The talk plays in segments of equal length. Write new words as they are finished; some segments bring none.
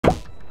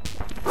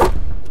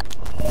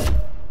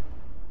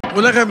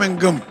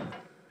உலகமெங்கும்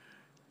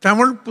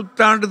தமிழ்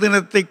புத்தாண்டு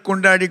தினத்தை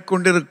கொண்டாடி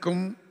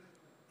கொண்டிருக்கும்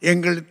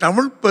எங்கள்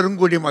தமிழ்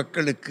பெருங்குடி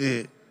மக்களுக்கு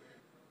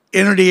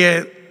என்னுடைய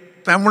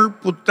தமிழ்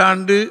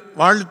புத்தாண்டு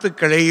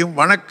வாழ்த்துக்களையும்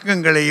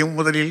வணக்கங்களையும்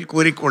முதலில்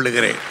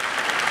கூறிக்கொள்ளுகிறேன்.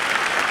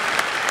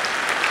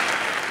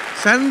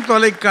 சன்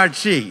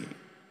தொலைக்காட்சி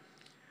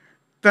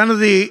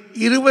தனது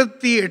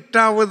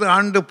 28வது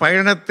ஆண்டு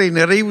பயணத்தை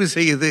நிறைவு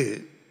செய்து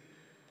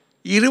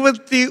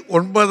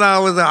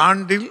 29வது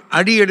ஆண்டில்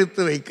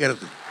அடியெடுத்து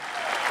வைக்கிறது.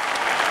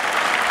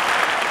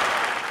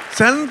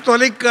 சன்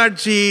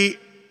தொலைக்காட்சி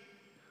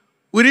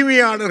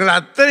உரிமையாளர்கள்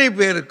அத்தனை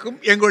பேருக்கும்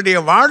எங்களுடைய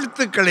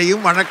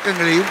வாழ்த்துக்களையும்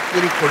வணக்கங்களையும்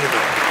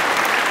கூறிக்கொள்கிறோம்.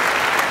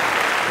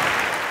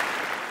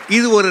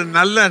 இது ஒரு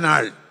நல்ல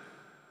நாள்.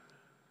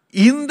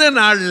 இந்த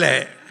நாளில்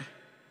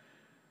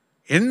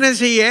என்ன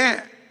செய்ய,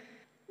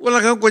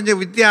 உலகம்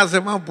கொஞ்சம்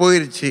வித்தியாசமாக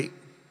போயிடுச்சு.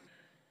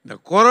 இந்த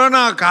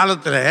கொரோனா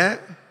காலத்தில்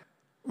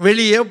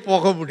வெளியே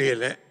போக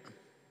முடியலை.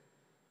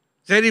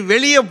 சரி,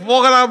 வெளியே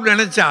போகலாம்னு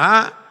நினச்சா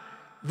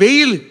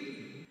வெயில்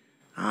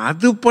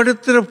அது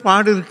படுத்துகிற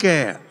பாடு இருக்க,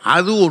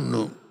 அது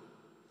ஒன்று.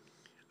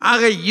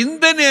 ஆக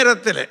இந்த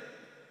நேரத்தில்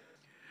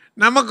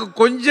நமக்கு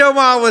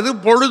கொஞ்சமாவது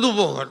பொழுது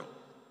போகணும்.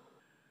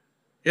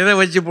 எதை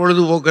வச்சு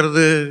பொழுது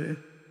போக்குறது?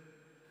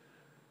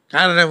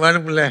 காரணம்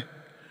வேணும்ல.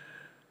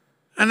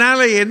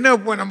 அதனால் என்ன,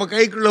 இப்போ நம்ம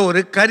கைக்குள்ளே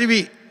ஒரு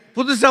கருவி,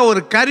 புதுசாக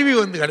ஒரு கருவி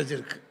வந்து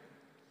கிடச்சிருக்கு.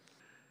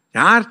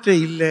 யார்கிட்ட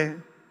இல்லை?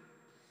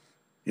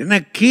 என்ன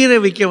கீரை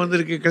வைக்க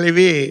வந்திருக்கு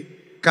கிளவி,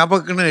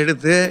 கபக்குன்னு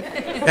எடுத்து,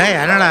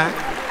 என்னடா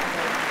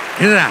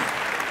இல்லைடா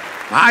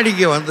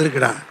வாடிக்கை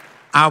வந்திருக்குடா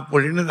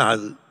அப்படின்னு தான்.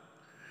 அது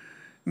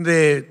இந்த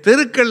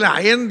தெருக்களில்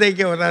அயன்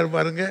தைக்க வர்றாரு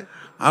பாருங்க,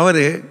 அவர்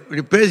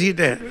இப்படி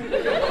பேசிக்கிட்டே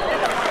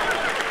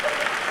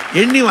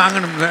எண்ணி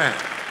வாங்கணும்ல,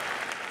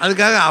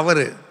 அதுக்காக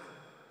அவர்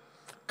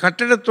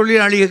கட்டட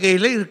தொழிலாளிக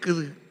கையில்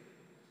இருக்குது.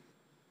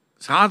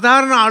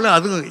 சாதாரண ஆள்.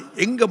 அதுவும்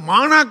எங்கள்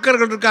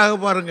மாணாக்கர்களுக்காக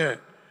பாருங்க,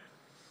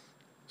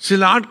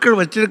 சில ஆட்கள்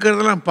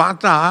வச்சிருக்கிறதெல்லாம்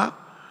பார்த்தா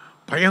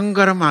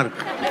பயங்கரமாக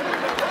இருக்கு.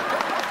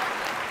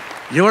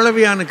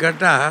 எவ்வளவையான்னு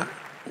கேட்டால்,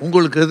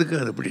 உங்களுக்கு எதுக்கு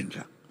அது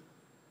அப்படின்றா.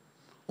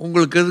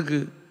 உங்களுக்கு எதுக்கு?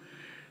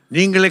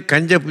 நீங்களே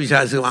கஞ்ச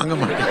பிசாசு வாங்க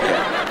மாட்டீங்க.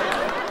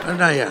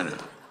 வேண்டாம்,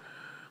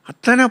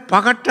 அத்தனை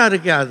பகட்டாக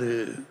இருக்கே. அது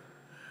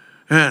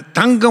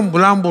தங்கம்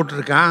புலாம்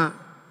போட்டிருக்கான்,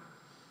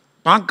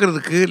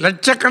 பார்க்குறதுக்கு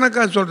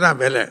லட்சக்கணக்காக சொல்கிறான்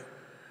விலை.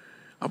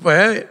 அப்போ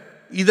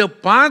இதை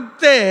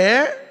பார்த்தே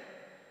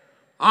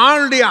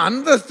ஆளுடைய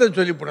அந்தஸ்தை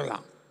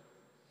சொல்லிவிடலாம்.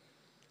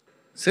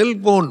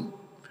 செல்போன்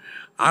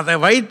அதை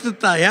வைத்து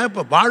தாயா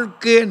இப்போ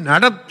வாழ்க்கையை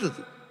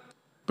நடத்துது.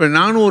 இப்போ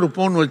நானும் ஒரு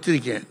ஃபோன்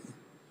வச்சுருக்கேன்.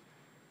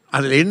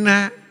 அதில் என்ன,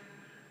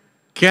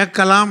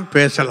 கேட்கலாம்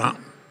பேசலாம்,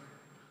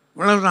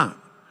 இவ்வளவுதான்,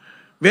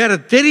 வேறு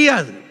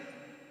தெரியாது.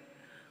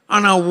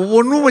 ஆனால்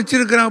ஒவ்வொன்றும்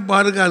வச்சுருக்கிறான்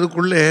பாருங்க.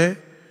 அதுக்குள்ளே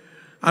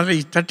அதை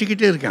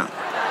தட்டிக்கிட்டே இருக்கான்.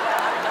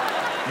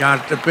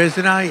 யார்கிட்ட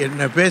பேசுகிறான்,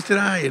 என்ன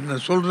பேசுகிறான், என்ன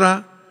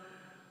சொல்கிறான்,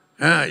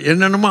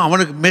 என்னென்னமோ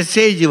அவனுக்கு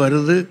மெசேஜ்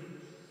வருது,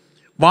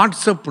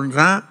 வாட்ஸ்அப்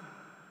பண்ணுறான்,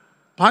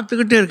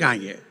 பார்த்துக்கிட்டே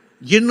இருக்காங்க.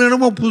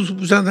 என்னென்னமோ புதுசு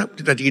புதுசாக தான்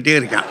இப்படி தட்டிக்கிட்டே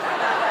இருக்கான்.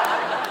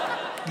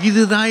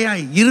 இதுதான்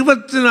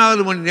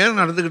 24 மணி நேரம்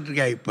நடந்துக்கிட்டு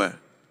இருக்கா. இப்போ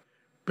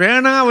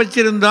பேனா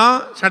வச்சுருந்தோம்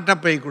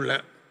சட்டப்பைக்குள்ளே,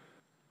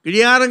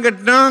 இடியாரம்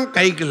கட்டினோம்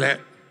கைக்குள்ள,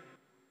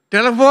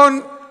 டெலிஃபோன்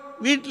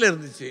வீட்டில்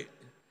இருந்துச்சு,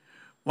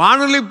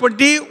 வானொலி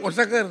பெட்டி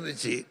ஒசக்க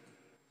இருந்துச்சு,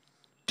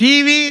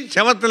 டிவி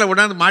செவத்தில்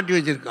விடாந்து மாட்டி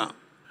வச்சுருக்கான்.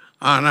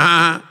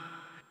 ஆனால்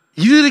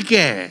இது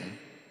இருக்கே,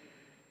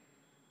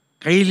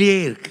 கையிலே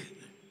இருக்கு,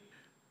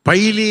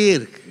 பையிலே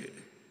இருக்கு,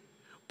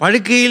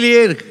 படுக்கையிலே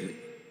இருக்கு.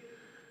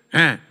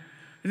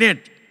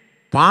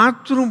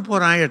 பாத்ரூம்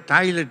போகிறான்,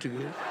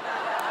 டாய்லெட்டுக்கு,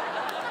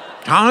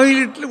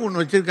 டாய்லெட்டில்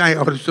ஒன்று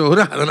வச்சுருக்கான், அவர்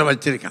சோறு அதில்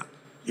வச்சுருக்கான்.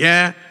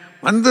 ஏன்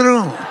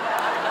வந்துடும்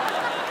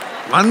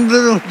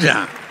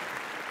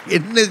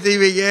என்ன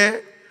செய்வீங்க?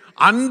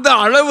 அந்த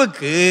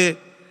அளவுக்கு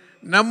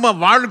நம்ம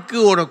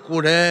வாழ்க்கையோட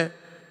கூட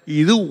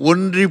இது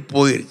ஒன்றி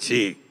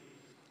போயிடுச்சு.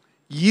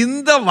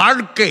 இந்த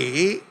வாழ்க்கை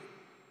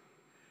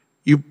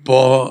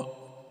இப்போ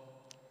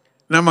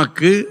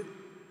நமக்கு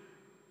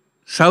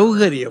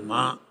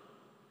சௌகரியமா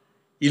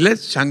இல்லை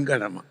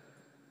சங்கடமா?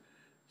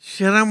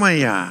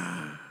 சிரமையா?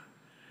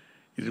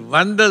 இது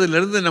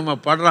வந்ததுலேருந்து நம்ம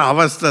படுற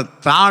அவஸ்தை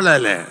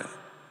தாழலை.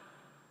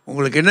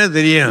 உங்களுக்கு என்ன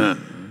தெரியும்?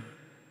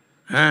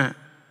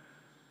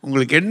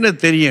 உங்களுக்கு என்ன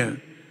தெரியும்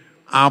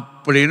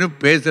அப்படின்னு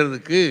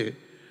பேசுறதுக்கு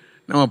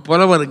நம்ம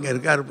புலவருங்க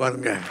இருக்கார்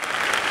பாருங்க.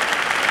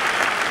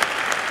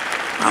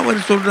 அவர்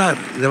சொல்கிறார்,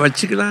 இதை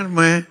வச்சுக்கலாம்,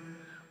 நம்ம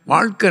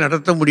வாழ்க்கை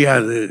நடத்த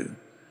முடியாது.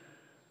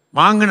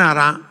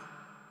 வாங்கினாராம்,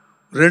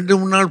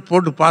 2-3 நாள்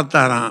போட்டு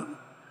பார்த்தாராம்,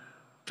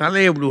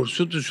 தலையை அப்படி ஒரு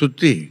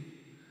சுற்றி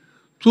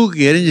தூக்கி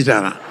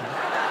எரிஞ்சிட்டாராம்.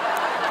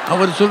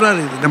 அவர் சொல்கிறார்,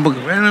 இது நமக்கு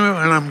வேணவே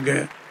வேணாமுங்க,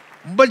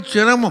 ரொம்ப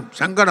சிரமம்,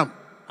 சங்கடம்.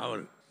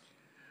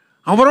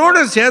 அவரோட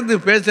சேர்ந்து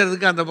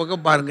பேசுறதுக்கு அந்த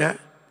பக்கம் பாருங்க,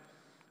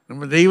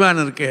 நம்ம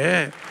தெய்வான இருக்க,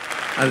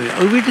 அது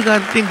அவர்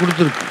வீட்டுக்காரத்தையும்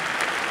கொடுத்துருக்கு,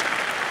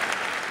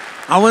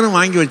 அவரும்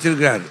வாங்கி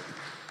வச்சிருக்காரு.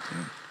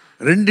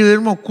 2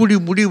 பேருமா கூடி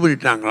முடிவு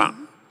பண்ணிட்டாங்களாம்.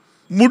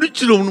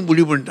 முடிச்சிடும்னு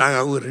முடிவு பண்ணிட்டாங்க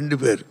அவங்க 2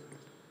 பேர்.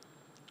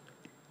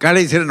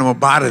 கடைசியில் நம்ம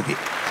பாரதி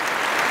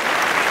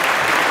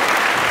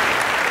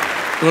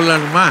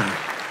சொல்லணுமா?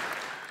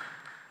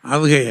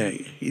 அவங்க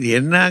இது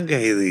என்னங்க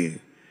இது,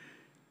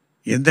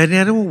 எந்த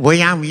நேரமும்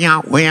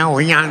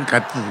ஒயான்னு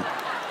கத்துது.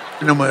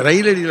 நம்ம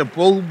ரயில் அடியில்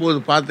போகும்போது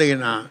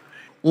பார்த்தீங்கன்னா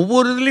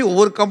ஒவ்வொரு இதுலேயும்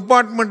ஒவ்வொரு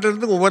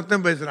கம்பார்ட்மெண்ட்லேருந்து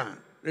ஒவ்வொருத்தன் பேசுகிறான்.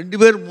 2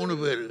 பேர் 3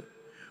 பேர்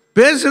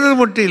பேசுகிறது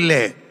மட்டும்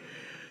இல்லை,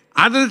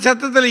 அது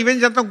சத்தத்தில்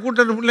இவன் சத்தம்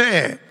கூட்டணும்ல.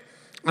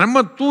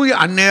 நம்ம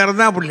அந்நேரம்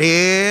தான் அப்படி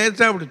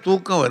லேசாக அப்படி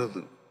தூக்கம்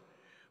வருது.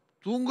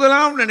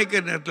 தூங்கலாம்னு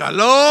நினைக்கிற நேரத்தில்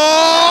ஹலோ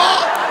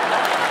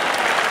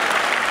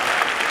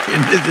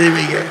என்ன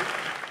செய்வீங்க?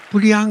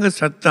 இப்படியாங்க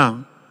சத்தம்,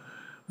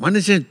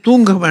 மனுஷன்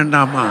தூங்க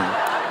வேண்டாமா?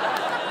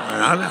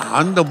 அதனால்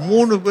அந்த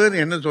 3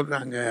 பேர் என்ன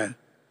சொல்கிறாங்க,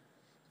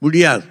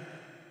 முடியாது,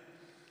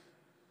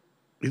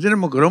 இது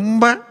நமக்கு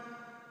ரொம்ப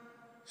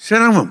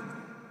சிரமம்,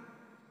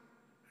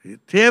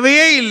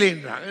 தேவையே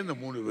இல்லைன்றாங்க இந்த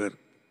 3 பேர்.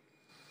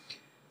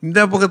 இந்த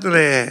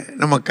பக்கத்தில்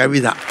நம்ம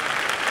கவிதா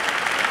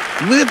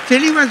மிக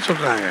தெளிவாக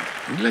சொல்கிறாங்க,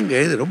 இல்லைங்க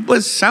இது ரொம்ப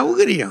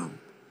சௌகரியம்,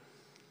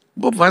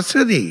 ரொம்ப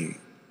வசதி,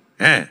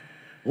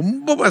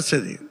 ரொம்ப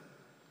வசதி.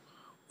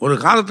 ஒரு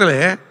காலத்தில்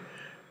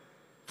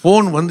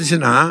ஃபோன்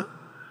வந்துச்சுன்னா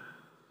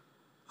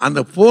அந்த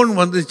ஃபோன்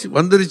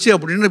வந்துருச்சு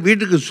அப்படின்னு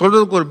வீட்டுக்கு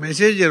சொல்கிறதுக்கு ஒரு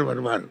மெசேஜர்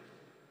வருவார்.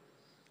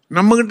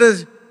 நம்மக்கிட்ட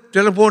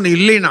டெலிஃபோன்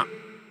இல்லைன்னா,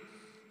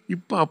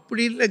 இப்போ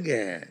அப்படி இல்லைங்க,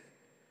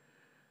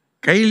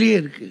 கையிலேயே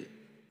இருக்குது,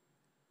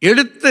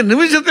 எடுத்த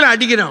நிமிஷத்தில்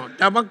அடிக்கிறோம்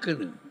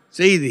டமக்குன்னு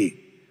செய்தி.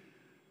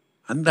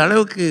 அந்த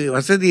அளவுக்கு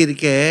வசதி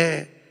இருக்க,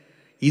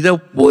 இதை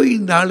போய்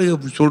இந்த ஆளுங்க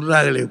இப்படி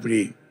சொல்கிறாங்களே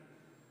எப்படி?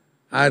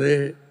 யாரு?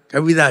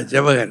 கவிதா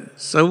ஜவஹர்.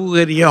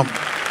 சௌகரியம்.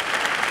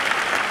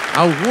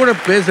 அவங்க கூட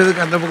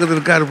பேசுறதுக்கு அந்த பக்கத்தில்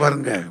இருக்காரு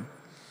பாருங்க,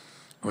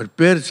 அவர்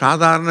பேர்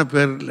சாதாரண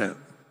பேர் இல்லை,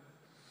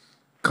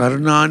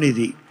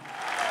 கருணாநிதி.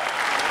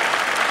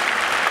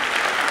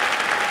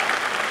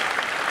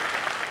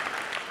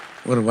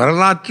 ஒரு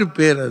வரலாற்று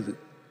பேர் அது.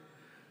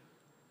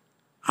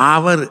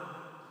 அவர்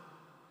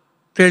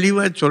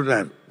தெளிவாக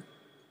சொல்கிறார்,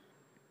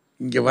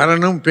 இங்கே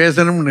வரணும்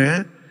பேசணும்னு.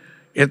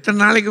 எத்தனை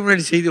நாளைக்கு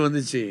முன்னாடி செய்தி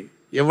வந்துச்சு,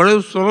 எவ்வளவு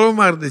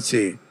சுலபமாக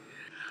இருந்துச்சு.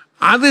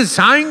 அது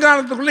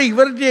சாயங்காலத்துக்குள்ளே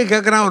இவர்கிட்டயே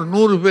கேட்குறான் ஒரு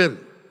 100 பேர்,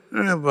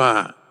 என்னப்பா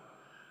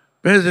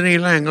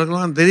பேசுனீங்களாம்,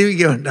 எங்களுக்கெல்லாம்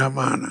தெரிவிக்க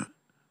வேண்டாமா? ஆனால்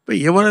இப்போ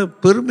எவ்வளோ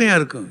பெருமையாக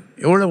இருக்கும்,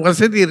 எவ்வளோ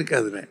வசதி இருக்குது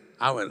அதில்.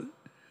 அவர்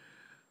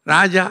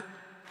ராஜா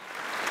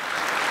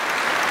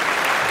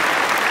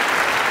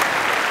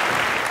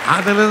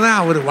அதில் தான்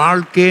அவர்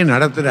வாழ்க்கையை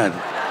நடத்துகிறார்.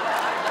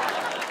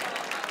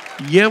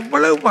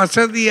 எவ்வளவு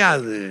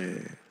வசதியாது,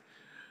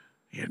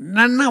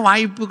 என்னென்ன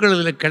வாய்ப்புகள்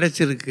இதில்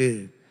கிடைச்சிருக்கு.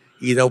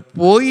 இதை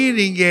போய்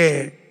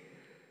நீங்கள்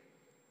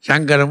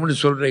சங்கரம்னு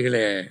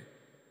சொல்கிறீங்களே,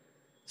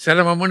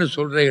 சிரமம்னு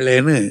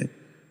சொல்கிறீங்களேன்னு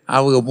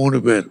அவங்க 3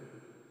 பேர்.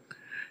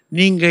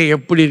 நீங்கள்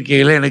எப்படி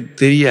இருக்கீங்களே எனக்கு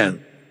தெரியாது.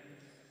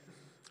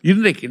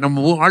 இன்றைக்கு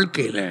நம்ம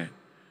வாழ்க்கையில்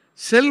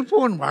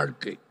செல்ஃபோன்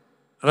வாழ்க்கை,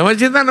 அதை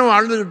வச்சு தான் நம்ம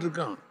வாழ்ந்துக்கிட்டு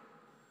இருக்கோம்.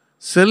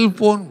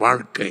 செல்ஃபோன்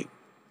வாழ்க்கை,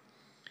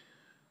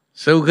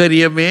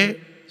 சௌகரியமே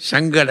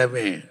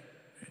சங்கடமே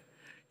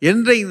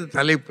என்ற இந்த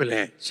தலைப்பில்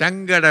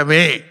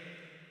சங்கடமே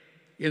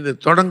என்று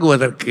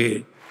தொடங்குவதற்கு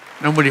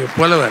நம்முடைய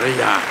புலவர்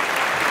ஐயா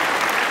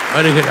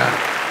வருகிறார்.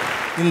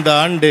 இந்த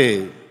ஆண்டு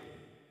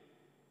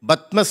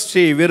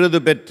பத்மஸ்ரீ விருது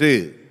பெற்று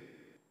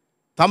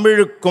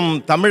தமிழுக்கும்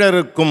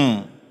தமிழருக்கும்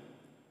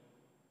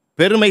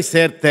பெருமை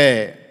சேர்த்த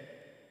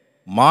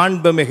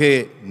மாண்புமிகு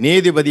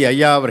நீதிபதி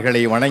ஐயா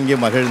அவர்களை வணங்கி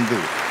மகிழ்ந்து,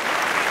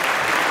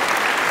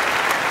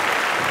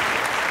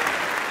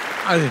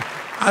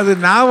 அது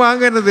நான்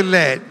வாங்கினது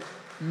இல்லை,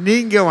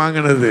 நீங்கள்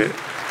வாங்கினது.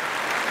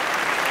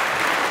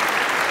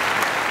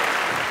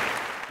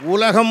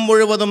 உலகம்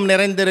முழுவதும்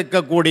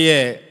நிறைந்திருக்கக்கூடிய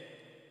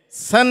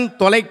சன்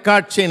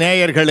தொலைக்காட்சி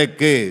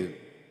நேயர்களுக்கு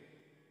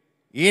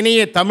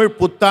இனிய தமிழ்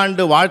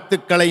புத்தாண்டு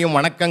வாழ்த்துக்களையும்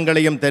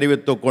வணக்கங்களையும்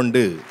தெரிவித்துக்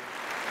கொண்டு,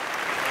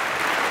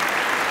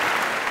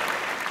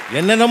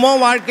 என்னென்னமோ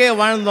வாழ்க்கையை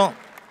வாழ்ந்தோம்,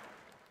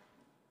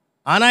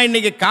 ஆனால்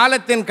இன்னைக்கு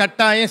காலத்தின்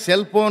கட்டாயம்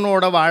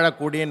செல்போனோட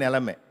வாழக்கூடிய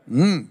நிலைமை.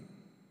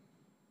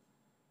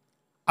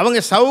 அவங்க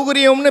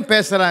சௌகரியம்னு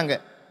பேசுகிறாங்க,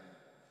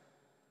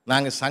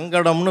 நாங்கள்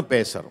சங்கடம்னு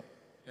பேசுகிறோம்.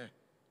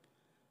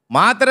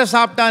 மாத்திரை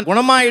சாப்பிட்டா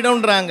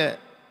குணமாயிடும்ன்றாங்க,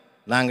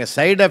 நாங்கள்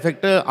சைடு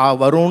எஃபெக்ட்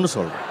வரும்னு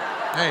சொல்கிறோம்.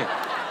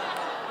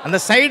 அந்த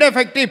சைடு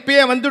எஃபெக்ட்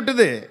இப்பயே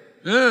வந்துட்டுது.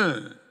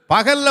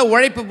 பகலில்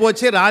உழைப்பு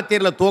போச்சு,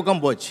 ராத்திரியில்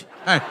தூக்கம் போச்சு.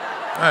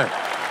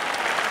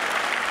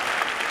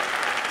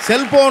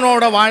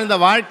 செல்போனோட வாழ்ந்த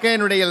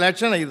வாழ்க்கையினுடைய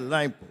லட்சணம்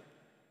இதுதான். இப்போ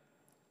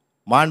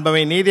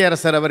மாண்புமிகு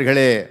நீதியரசர்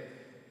அவர்களே,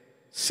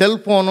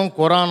 செல்போனும்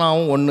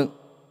கொரோனாவும் ஒன்று,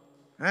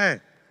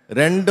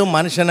 ரெண்டும்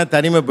மனுஷனை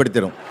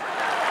தனிமைப்படுத்திடும்.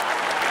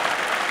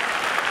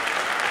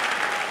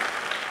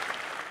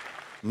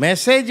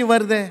 மெசேஜ்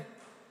வருது,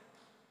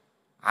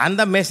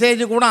 அந்த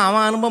மெசேஜ் கூட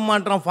அவன் அனுப்ப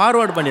மாட்டான்,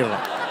 ஃபார்வேர்டு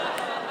பண்ணிடுறான்.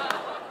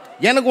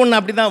 எனக்கு ஒன்று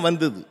அப்படி தான்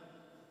வந்தது.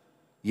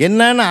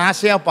 என்னன்னு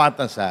ஆசையாக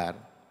பார்த்தேன் சார்.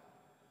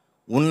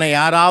 உன்னை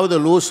யாராவது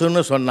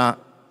லூசுன்னு சொன்னான்,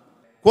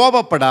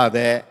 கோபப்படாத,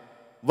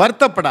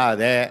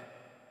 வருத்தப்படாத,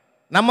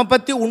 நம்ம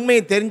பற்றி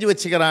உண்மையை தெரிஞ்சு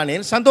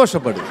வச்சுக்கிறானேன்னு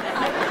சந்தோஷப்படுது.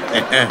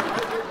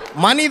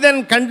 மனிதன்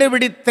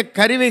கண்டுபிடித்த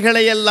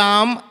கருவிகளை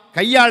எல்லாம்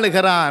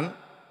கையாளுகிறான்,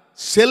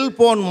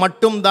 செல்போன்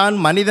மட்டும்தான்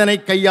மனிதனை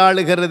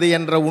கையாளுகிறது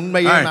என்ற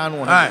உண்மையை நான்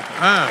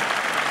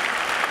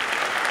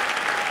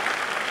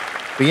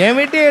என்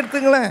வீட்டையே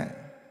எடுத்துங்களேன்.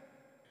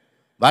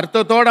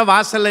 வருத்தத்தோட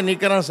வாசல்ல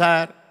நிற்கிறேன்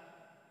சார்.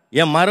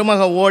 என்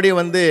மருமக ஓடி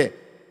வந்து,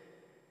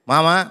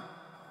 மாமா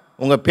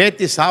உங்க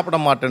பேத்தி சாப்பிட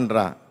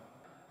மாட்டேன்றா,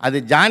 அது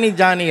ஜானி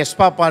ஜானி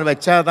எஸ்பாப்பால்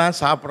வச்சாதான்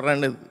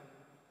சாப்பிட்றேன்னு.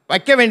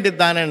 வைக்க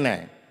வேண்டியது தானே.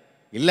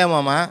 இல்லை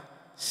மாமா,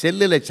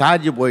 செல்லில்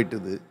சார்ஜ்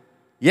போயிட்டுது.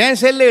 ஏன்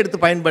செல்லை எடுத்து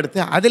பயன்படுத்து,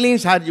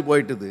 அதுலேயும் சார்ஜ்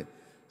போயிட்டுது.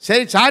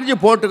 சரி சார்ஜ்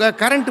போட்டுக்க,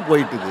 கரண்ட்டு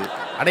போயிட்டுது.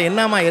 அட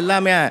என்னம்மா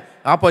எல்லாமே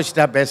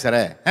ஆப்போசிட்டாக பேசுகிற?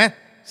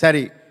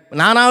 சரி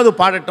நானாவது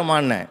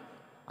பாடட்டுமான்னு.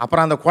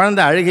 அப்புறம் அந்த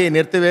குழந்தை அழுகையை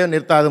நிறுத்தவே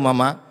நிறுத்தாது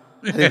மாமா,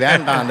 அது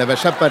வேண்டாம் அந்த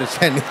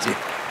விஷப்பரிசு.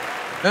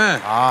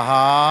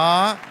 ஆஹா,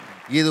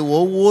 இது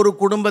ஒவ்வொரு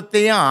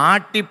குடும்பத்தையும்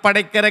ஆட்டி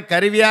படைக்கிற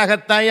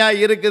கருவியாகத்தாயா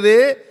இருக்குது.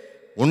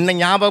 உன்னை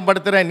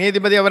ஞாபகப்படுத்துகிற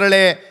நீதிபதி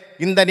அவர்களே,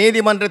 இந்த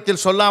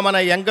நீதிமன்றத்தில் சொல்லாம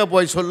நான் எங்க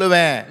போய்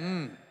சொல்லுவேன்?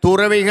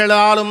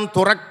 துறவிகளாலும்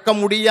துறக்க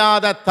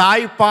முடியாத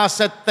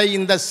தாய்ப்பாசத்தை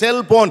இந்த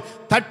செல்போன்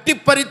தட்டி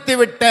பறித்து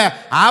விட்ட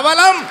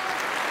அவலம்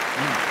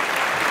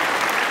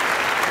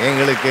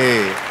எங்களுக்கு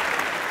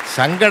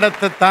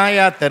சங்கடத்தை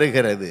தாயா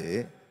தருகிறது.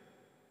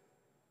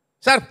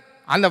 சார்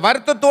அந்த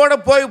வருத்தத்தோடு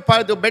போய்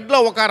பெட்ல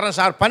உட்காடுறேன்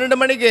சார். 12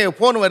 மணிக்கு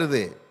ஃபோன்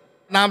வருது.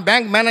 நான்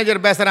பேங்க்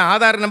மேனேஜர் பேசுகிறேன்.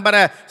 ஆதார்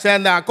நம்பரை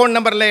அந்த அக்கௌண்ட்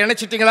நம்பரில்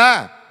இணைச்சிட்டிங்களா?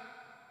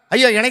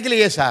 ஐயோ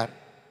இணைக்கலையே சார்.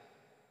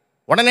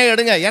 உடனே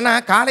எடுங்க. ஏன்னா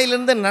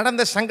காலையிலேருந்து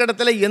நடந்த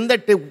சங்கடத்தில் எந்த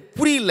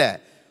புரியல.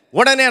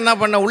 உடனே என்ன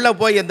பண்ண, உள்ளே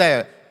போய் இந்த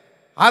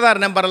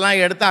ஆதார்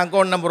நம்பரெல்லாம் எடுத்து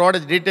அக்கௌண்ட் நம்பரோட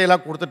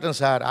டீட்டெயிலாக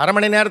கொடுத்துட்டேன் சார். அரை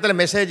மணி நேரத்தில்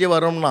மெசேஜ்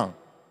வரும்னா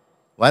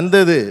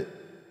வந்தது.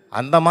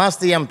 அந்த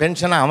மாதத்துக்கு என்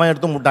பென்ஷனை அவன்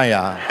எடுத்து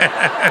முட்டாயா.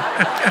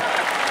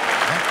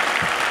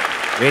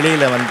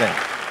 வெளியில் வந்தேன்.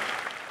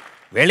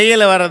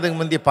 வெளியில் வர்றதுக்கு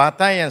முந்தி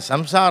பார்த்தா என்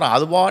சம்சாரம்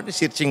அது பாட்டு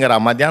சிரிச்சிங்கிறா.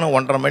 மத்தியானம்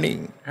 1:30 மணி.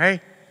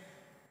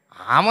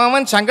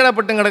 அவன்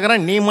சங்கடப்பட்டு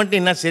கிடக்கிறான், நீ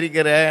மட்டும் என்ன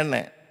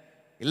சிரிக்கிறேன்னு.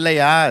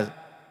 இல்லையா,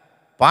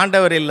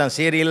 பாண்டவர் இல்லம்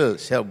சீரியல்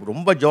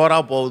ரொம்ப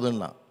ஜோராக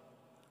போகுதுன்னா.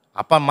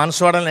 அப்போ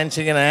மனசோட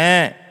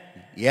நினச்சிக்கிறேன்,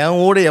 என்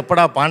வீடு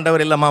எப்படா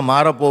பாண்டவர் இல்லமாக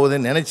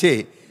மாறப்போகுதுன்னு நினச்சி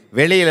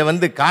வெளியில்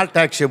வந்து கால்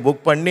டாக்ஸி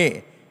புக் பண்ணி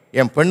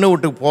என் பெண்ணு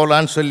வீட்டுக்கு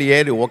போகலான்னு சொல்லி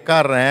ஏறி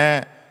உட்காடுறேன்.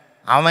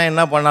 அவன்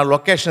என்ன பண்ணான்,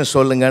 லொக்கேஷன்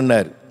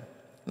சொல்லுங்கன்னாரு.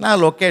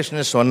 நான்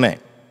லொக்கேஷனை சொன்னேன்.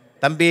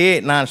 தம்பி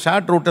நான்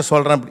ஷார்ட் ரூட்டை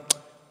சொல்கிறேன்.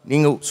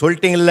 நீங்கள்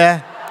சொல்லிட்டீங்கள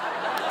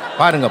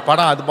பாருங்கள்,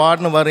 படம் அது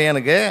பாட்டுன்னு வரும்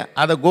எனக்கு.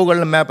 அதை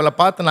கூகுளில் மேப்பில்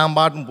பார்த்து நான்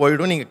பாட்டுன்னு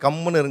போயிடும், நீங்கள்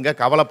கம்முன்னு இருங்க,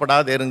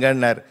 கவலைப்படாத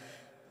இருங்கன்னார்.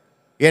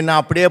 என்னை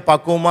அப்படியே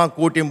பக்குவமாக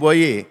கூட்டின்னு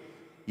போய்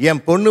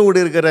என் பொண்ணு வீடு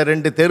இருக்கிற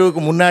 2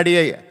 தெருவுக்கு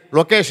முன்னாடியே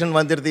லொக்கேஷன்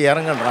வந்துடுது,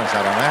 இறங்கன்றான்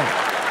சார். அவன்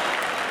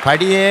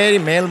படியேறி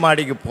மேல்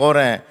மாடிக்கு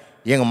போகிறேன்.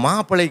 எங்கள்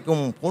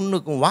மாப்பிள்ளைக்கும்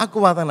பொண்ணுக்கும்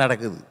வாக்குவாதம்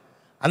நடக்குது.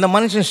 அந்த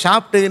மனுஷன்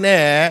சாப்பிட்டுன்னு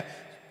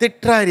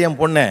திட்டுறாரு என்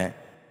பொண்ணை.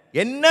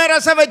 என்ன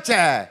ரசம் வச்ச,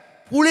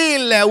 புளி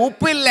இல்லை,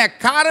 உப்பு இல்லை,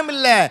 காரம்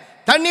இல்லை,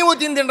 தண்ணி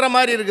ஊற்றி தின்ற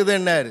மாதிரி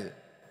இருக்குதுன்னாரு.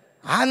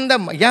 அந்த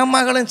என்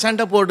மகளும்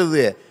சண்டை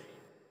போடுது.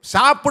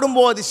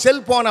 சாப்பிடும்போது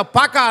செல்போனை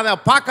பார்க்காத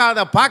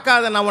பார்க்காத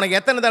பார்க்காத நான் உனக்கு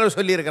எத்தனை தடவை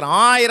சொல்லியிருக்கிறேன்?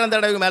 1000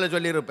 தடவைக்கு மேலே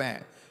சொல்லியிருப்பேன்.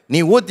 நீ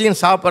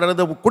ஊற்றின்னு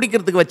சாப்பிட்றது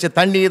குடிக்கிறதுக்கு வச்ச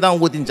தண்ணி தான்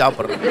ஊற்றின்னு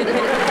சாப்பிட்றது.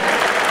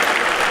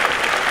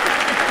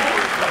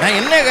 நான்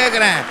என்ன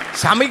கேட்குறேன்,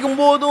 சமைக்கும்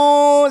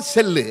போதும்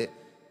செல்லு,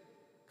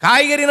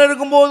 காய்கறி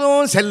நறுக்கும்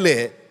போதும் செல்லு,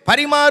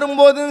 பரிமாறும்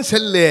போதும்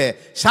செல்லு,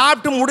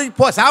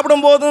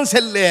 சாப்பிடும் போதும்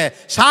செல்லு,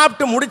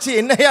 சாப்பிட்டு முடிச்சு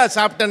என்னையா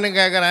சாப்பிட்டேன்னு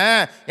கேட்குறேன்.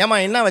 ஏமா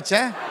என்ன வச்ச?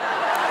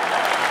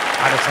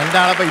 அதை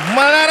சண்டாளப்ப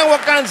இம்மா நேரம்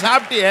உட்காந்து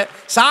சாப்பிட்டியே,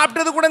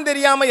 சாப்பிட்டது கூட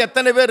தெரியாமல்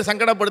எத்தனை பேர்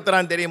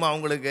சங்கடப்படுத்துகிறான்னு தெரியுமா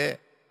அவங்களுக்கு?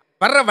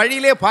 வர்ற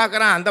வழியிலே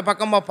பார்க்குறேன், அந்த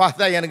பக்கமாக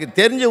பார்த்தா எனக்கு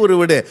தெரிஞ்ச ஒரு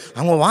வீடு.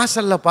 அவங்க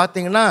வாசலில்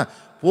பார்த்தீங்கன்னா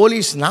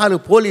போலீஸ்,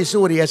 4 போலீஸு,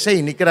 ஒரு எஸ்ஐ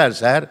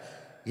நிற்கிறார் சார்.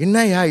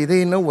 என்னையா இது?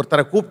 இன்னும்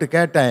ஒருத்தரை கூப்பிட்டு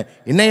கேட்டேன்,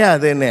 என்னையா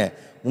அதுன்னு.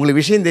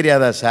 உங்களுக்கு விஷயம்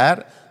தெரியாதா சார்,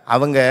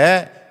 அவங்க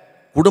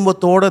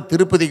குடும்பத்தோடு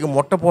திருப்பதிக்கு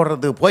மொட்டை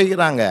போடுறதுக்கு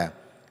போய்க்கிறாங்க.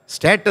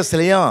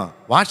 ஸ்டேட்டஸ்லேயும்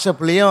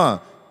வாட்ஸ்அப்லேயும்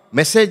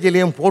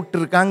மெசேஜ்லேயும்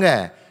போட்டிருக்காங்க.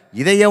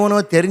 இதை எவனோ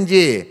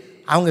தெரிஞ்சு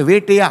அவங்க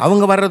வீட்டையே,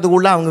 அவங்க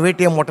வர்றதுக்குள்ளே அவங்க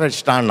வீட்டையே மொட்டை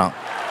அடிச்சிட்டான்னா.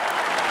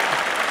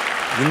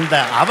 இந்த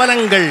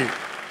அவலங்கள்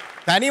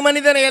தனி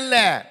மனிதனை அல்ல,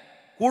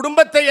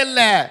 குடும்பத்தை அல்ல,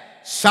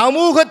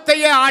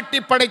 சமூகத்தையே ஆட்டி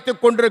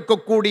படைத்துக்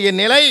கொண்டிருக்கக்கூடிய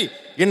நிலை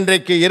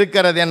இன்றைக்கு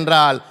இருக்கிறது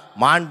என்றால்,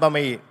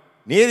 மாண்பமை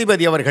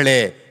நீதிபதி அவர்களே,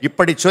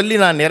 இப்படி சொல்லி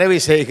நான் நிறைவு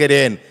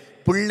செய்கிறேன்.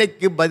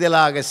 பிள்ளைக்கு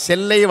பதிலாக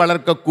செல்லை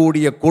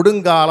வளர்க்கக்கூடிய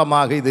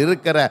கொடுங்காலமாக இது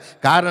இருக்கிற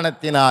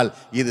காரணத்தினால்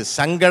இது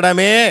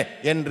சங்கடமே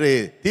என்று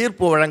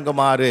தீர்ப்பு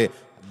வழங்குமாறு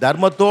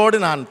தர்மத்தோடு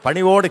நான்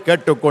பணிவோடு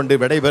கேட்டுக்கொண்டு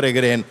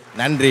விடைபெறுகிறேன்.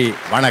 நன்றி,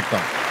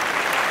 வணக்கம்.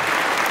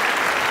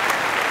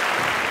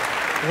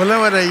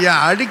 புலவர் ஐயா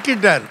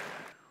அடுக்கிட்டார்.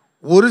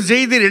 ஒரு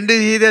செய்தி 2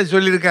 செய்தியாக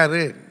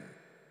சொல்லியிருக்காரு.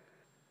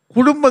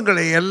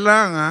 குடும்பங்களை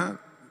எல்லாம்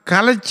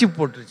கலைச்சி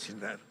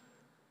போட்டுருச்சுட்டார்.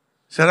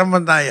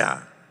 சிரமந்தாயா,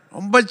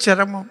 ரொம்ப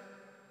சிரமம்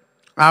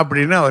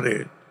அப்படின்னு அவர்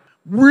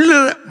உள்ள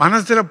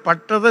மனசில்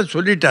பட்டதை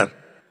சொல்லிட்டார்.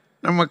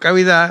 நம்ம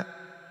கவிதா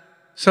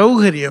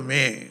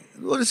சௌகரியமே,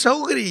 ஒரு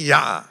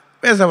சௌகரியா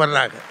பேச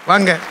வர்றாங்க.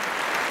 வாங்க.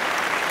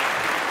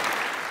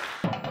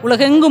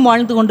 உலகெங்கும்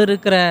வாழ்ந்து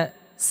கொண்டிருக்கிற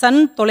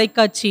சன்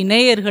தொலைக்காட்சி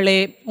நேயர்களே,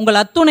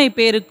 உங்கள் அத்துணை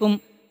பேருக்கும்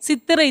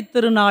சித்திரை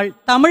திருநாள்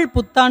தமிழ்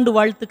புத்தாண்டு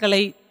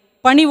வாழ்த்துக்களை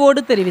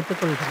பணிவோடு தெரிவித்துக்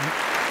கொள்கிறேன்.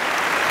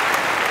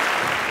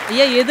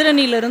 ஐயா,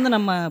 எதிரணியிலிருந்து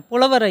நம்ம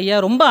புலவர் ஐயா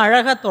ரொம்ப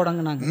அழகாக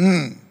தொடங்கினாங்க.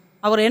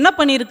 அவர் என்ன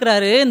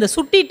பண்ணியிருக்கிறாரு, இந்த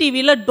சுட்டி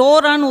டிவியில்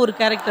டோரான்னு ஒரு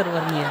கேரக்டர்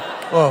வருங்க.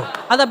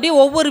 அது அப்படியே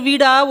ஒவ்வொரு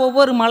வீடா,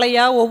 ஒவ்வொரு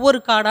மலையா, ஒவ்வொரு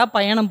காடா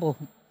பயணம்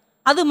போகும்.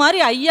 அது மாதிரி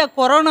ஐயா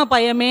கொரோனா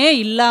பயமே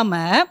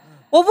இல்லாமல்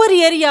ஒவ்வொரு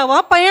ஏரியாவா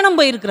பயணம்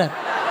போயிருக்கிறார்.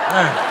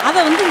 அதை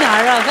இங்கே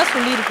அழகாக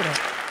சொல்லியிருக்கிறார்.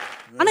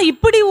 ஆனால்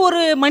இப்படி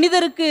ஒரு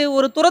மனிதருக்கு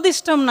ஒரு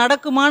துரதிர்ஷ்டம்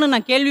நடக்குமான்னு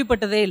நான்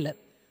கேள்விப்பட்டதே இல்லை.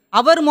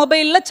 அவர்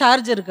மொபைலில்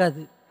சார்ஜ்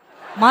இருக்காது,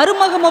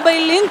 மருமக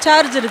மொபைல்லையும்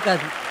சார்ஜ்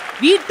இருக்காது,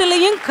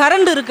 வீட்டிலையும்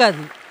கரண்ட்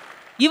இருக்காது.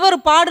 இவர்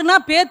பாடுனா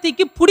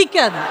பேத்திக்கு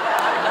பிடிக்காது.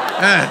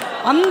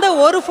 அந்த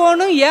ஒரு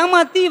போனும்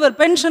ஏமாத்தி இவர்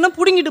பென்ஷனை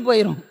புடுங்கிட்டு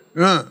போயிடும்.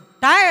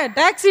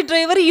 டாக்ஸி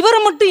டிரைவர் இவரை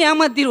மட்டும்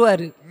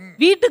ஏமாத்திடுவாரு.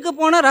 வீட்டுக்கு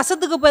போனா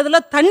ரசத்துக்கு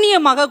பதிலாக தண்ணிய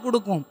மக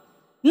கொடுக்கும்.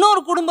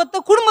 இன்னொரு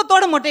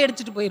குடும்பத்தோட மொட்டை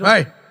அடிச்சுட்டு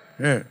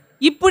போயிடும்.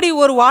 இப்படி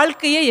ஒரு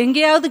வாழ்க்கையை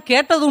எங்கேயாவது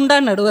கேட்டது உண்டா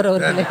நடுவர்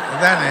அவர்களே?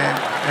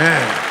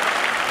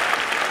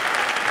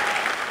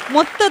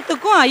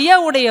 மொத்தத்துக்கும்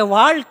ஐயாவுடைய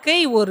வாழ்க்கை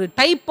ஒரு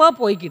டைப்பா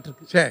போய்கிட்டு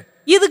இருக்கு.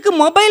 இதுக்கு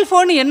மொபைல்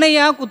போன்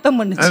என்னையா குத்தம்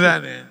பண்ணுச்சு?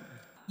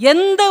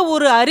 எந்த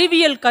ஒரு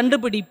அறிவியல்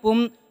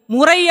கண்டுபிடிப்பும்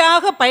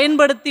முறையாக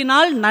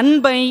பயன்படுத்தினால்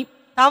நன்மை,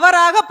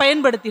 தவறாக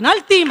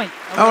பயன்படுத்தினால் தீமை.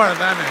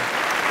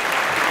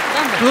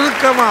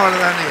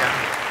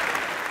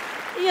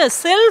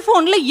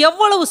 செல்போன்ல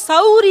எவ்வளவு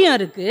சௌரியம்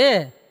இருக்கு,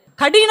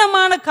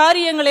 கடினமான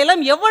காரியங்களை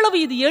எல்லாம் எவ்வளவு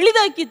இது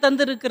எளிதாக்கி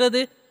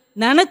தந்திருக்கிறது.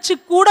 நினைச்சு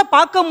கூட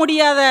பார்க்க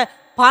முடியாத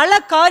பல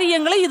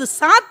காரியங்களை இது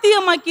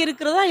சாத்தியமாக்கி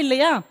இருக்கிறதா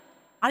இல்லையா?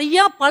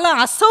 ஐயா, பல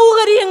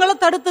அசௌகரியங்களை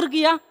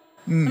தடுத்திருக்கியா.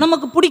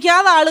 நமக்கு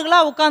பிடிக்காத ஆளுகளா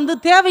உட்காந்து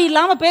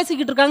தேவையில்லாம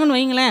பேசிக்கிட்டு இருக்காங்கன்னு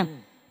வைங்களேன்,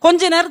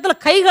 கொஞ்ச நேரத்துல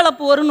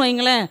கைகலப்பு வரும்னு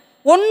வைங்களேன்,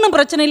 ஒன்னும்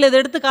பிரச்சனை இல்லை. இதை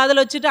எடுத்து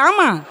காதல வச்சுட்டு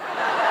ஆமா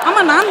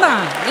ஆமா நான்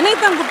தான்,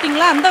 என்னைத்தான்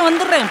கூப்பிட்டீங்களா, அந்த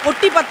வந்துடுறேன்,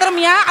 பொட்டி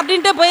பத்திரமியா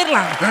அப்படின்ட்டே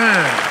போயிடலாம்.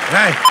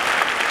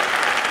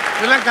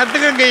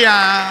 கத்துக்கங்கய்யா,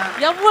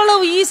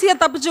 எவ்வளவு ஈஸியா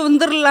தப்பிச்சு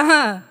வந்துடலாம்.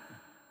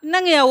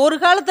 என்னங்கய்யா, ஒரு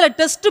காலத்துல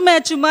டெஸ்ட்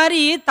மேட்ச்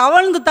மாதிரி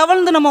தவழ்ந்து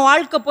தவழ்ந்து நம்ம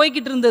வாழ்க்கை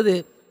போய்கிட்டு இருந்தது.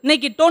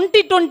 இன்னைக்கு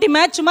 2020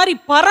 மேட்ச் மாதிரி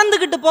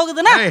பறந்துகிட்டு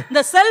போகுதுன்னா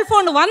இந்த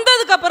செல்போன்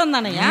வந்ததுக்கு அப்புறம்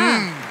தானேயா.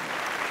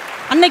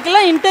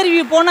 அன்னைக்கெல்லாம்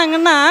இன்டர்வியூ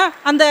போனாங்கன்னா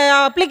அந்த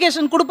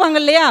அப்ளிகேஷன் கொடுப்பாங்க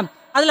இல்லையா,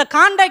 அதுல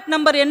கான்டாக்ட்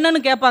நம்பர்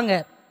என்னன்னு கேட்பாங்க.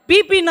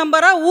 பிபி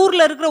நம்பரா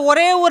ஊர்ல இருக்கிற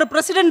ஒரே ஒரு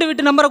பிரசிடென்ட்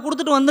வீட்டு நம்பரை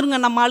கொடுத்துட்டு வந்துருங்க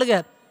நம்ம ஆளுங்க.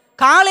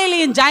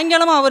 காலையிலையும்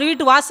சாயங்காலமா அவர்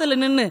வீட்டு வாசல்ல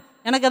நின்று,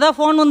 எனக்கு ஏதாவது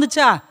ஃபோன்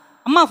வந்துச்சா,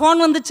 அம்மா ஃபோன்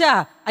வந்துச்சா,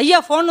 ஐயா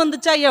ஃபோன்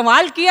வந்துச்சா, என்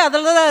வாழ்க்கையே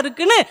அதில் தான்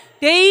இருக்குன்னு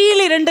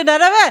டெய்லி 2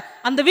 தடவை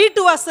அந்த வீட்டு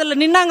வாசல்ல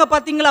நின்னாங்க.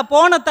 பார்த்தீங்களா,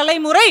 போன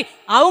தலைமுறை.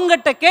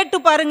 அவங்ககிட்ட கேட்டு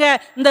பாருங்க,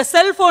 இந்த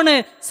செல்போனு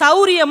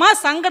சௌரியமா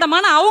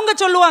சங்கடமான அவங்க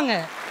சொல்லுவாங்க.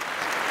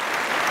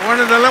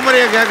 போன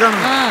தலைமுறையை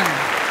கேட்கணும்.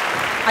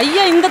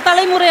 ஐயா, இந்த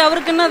தலைமுறை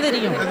அவருக்கு என்ன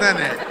தெரியும்?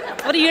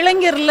 அவர்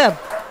இளைஞர்ல.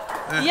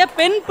 ஐயா,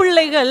 பெண்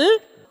பிள்ளைகள்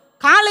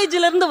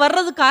காலேஜ்ல இருந்து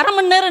வர்றதுக்கு 1/2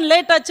 மணி நேரம்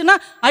லேட் ஆச்சுன்னா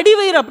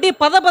அடிவயிறு அப்படியே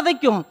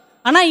பதைக்கும்.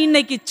 ஆனா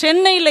இன்னைக்கு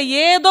சென்னையில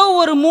ஏதோ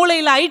ஒரு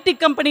மூலையில ஐடி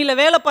கம்பெனியில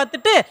வேலை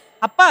பார்த்துட்டு,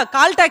 அப்பா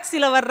கால்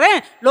டாக்ஸில வர்றேன்,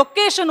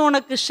 லொகேஷன்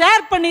உனக்கு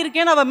ஷேர்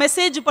பண்ணிருக்கேன்னு அவ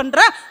மெசேஜ்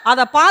பண்றா.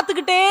 அதை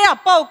பார்த்துக்கிட்டே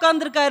அப்பா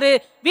உட்கார்ந்துருக்காரு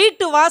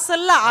வீட்டு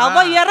வாசல்ல.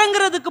 அவ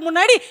இறங்குறதுக்கு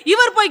முன்னாடி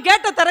இவர் போய்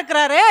கேட்ட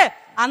திறக்கிறாரு.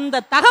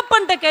 அந்த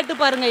தகப்பன்ட்ட கேட்டு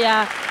பாருங்கய்யா,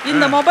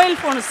 இந்த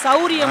மொபைல் போன்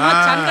சௌரியமா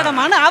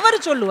சங்கடமான அவர்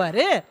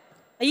சொல்லுவாரு.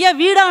 ஐயா,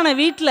 வீடான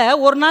வீட்டுல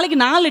ஒரு நாளைக்கு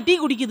 4 டீ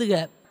குடிக்குதுங்க,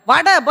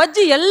 வடை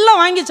பஜ்ஜி எல்லாம்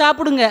வாங்கி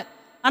சாப்பிடுங்க.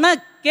 ஆனா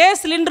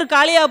கேஸ் சிலிண்டர்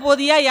காலியா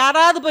போதியா,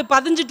 யாராவது போய்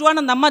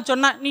பதிஞ்சிட்டுவான்னு அந்த அம்மா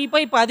சொன்னா, நீ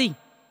போய்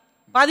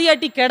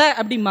பதியாட்டி கெட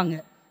அப்படிம்பாங்க.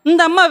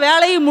 இந்த அம்மா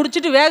வேலையை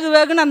முடிச்சுட்டு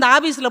வேகுன்னு அந்த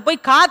ஆபீஸ்ல போய்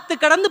காத்து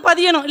கடந்து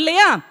பதியணும்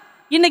இல்லையா.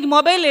 இன்னைக்கு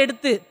மொபைல்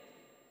எடுத்து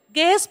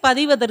கேஸ்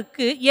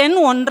பதிவதற்கு எண்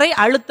 1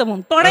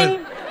 அழுத்தவும் தொடங்கி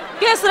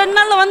கேஸ் 2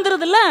 நாள்ல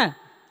வந்துருதுல்ல.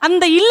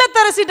 அந்த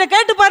இல்லத்தரசிட்ட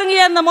கேட்டு பாருங்க,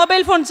 அந்த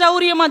மொபைல் போன்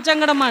சௌரியமா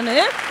சங்கடமானு.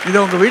 இது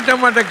உங்க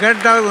வீட்டம்மாட்ட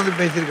கேட்டாவது வந்து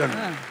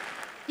பேசியிருக்காங்க.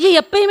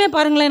 எப்பயுமே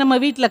பாருங்களேன், நம்ம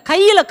வீட்டுல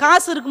கையில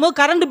காசு இருக்கும்போது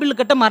கரண்ட் பில்லு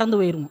கட்ட மறந்து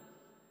போயிருவோம்.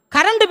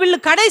 கரண்ட் பில்லு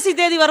கடைசி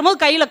தேதி வரும்போது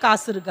கையில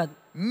காசு இருக்காது.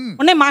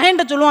 உடனே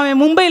மகன்கிட்ட சொல்லுவான்,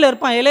 அவன் மும்பையில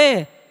இருப்பான், ஏலே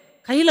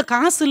கையில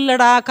காசு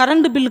இல்லடா,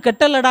 கரண்ட் பில்லு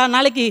கட்டலடா,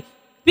 நாளைக்கு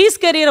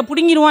பீஸ் கேரியரை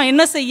பிடுங்கிடுவான்,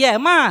 என்ன செய்ய?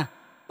 அம்மா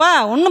பா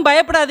ஒன்றும்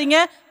பயப்படாதீங்க,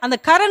 அந்த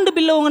கரண்ட்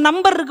பில்லு உங்க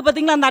நம்பர் இருக்கு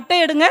பார்த்தீங்களா, அந்த அட்டை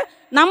எடுங்க,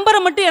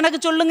 நம்பரை மட்டும் எனக்கு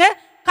சொல்லுங்க,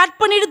 கட்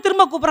பண்ணிட்டு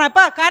திரும்ப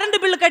கூப்பிடுறான்ப்பா, கரண்ட்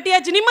பில்லு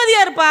கட்டியாச்சு,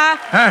 நிம்மதியா இருப்பா.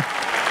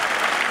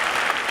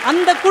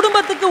 அந்த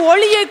குடும்பத்துக்கு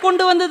ஒளியை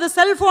கொண்டு வந்தது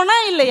செல்போனா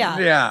இல்லையா?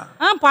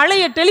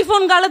 பழைய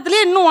டெலிபோன்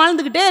காலத்திலேயே இன்னும்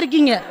வாழ்ந்துகிட்டே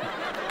இருக்கீங்க.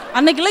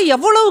 அன்னைக்கெல்லாம்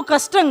எவ்வளவு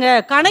கஷ்டங்க.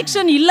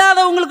 கனெக்ஷன்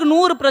இல்லாதவங்களுக்கு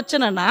 100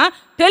 பிரச்சனைனா,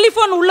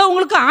 டெலிபோன்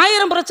உள்ளவங்களுக்கு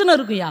 1000 பிரச்சனை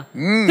இருக்குயா.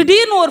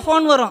 திடீர்னு ஒரு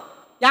போன் வரும்,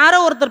 யாரோ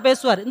ஒருத்தர்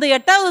பேசுவார். இந்த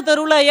 8வது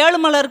தெருவில்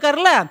ஏழுமலை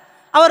இருக்காருல்ல,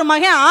 அவர்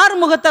மகன்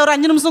ஆறுமுகத்தை ஒரு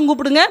 5 நிமிஷம்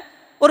கூப்பிடுங்க,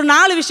 ஒரு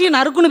 4 விஷயம்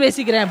நறுக்குன்னு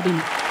பேசிக்கிறேன்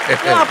அப்படின்னு.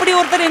 அப்படி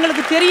ஒருத்தர்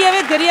எங்களுக்கு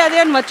தெரியவே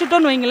தெரியாதேன்னு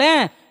வச்சுட்டோன்னு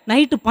வைங்களேன்,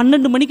 நைட்டு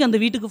 12 மணிக்கு அந்த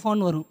வீட்டுக்கு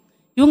ஃபோன் வரும்.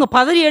 இவங்க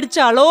பதறி அடிச்சு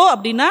அலோ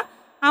அப்படின்னா,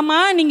 ஆமா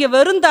நீங்க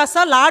வெறும்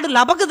தாசா லாடு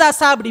லபக்கு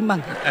தாசா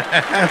அப்படிம்பாங்க.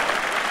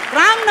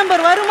 ராங்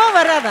நம்பர் வருமா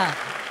வராதா?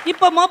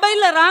 இப்ப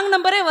மொபைல்ல ராங்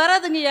நம்பரே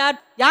வராதுங்க.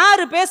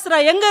 யாரு பேசுறா,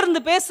 எங்க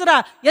இருந்து பேசுறா,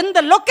 எந்த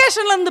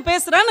லொகேஷன்ல இருந்து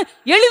பேசுறான்னு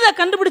எளிதா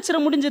கண்டுபிடிச்சிட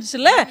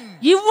முடிஞ்சிருச்சுல்ல.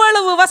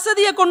 இவ்வளவு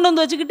வசதியை கொண்டு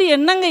வந்து வச்சுக்கிட்டு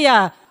என்னங்கய்யா,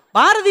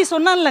 பாரதி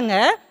சொன்னான்லங்க,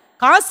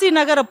 காசி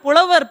நகர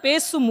புலவர்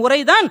பேசும்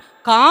முறைதான்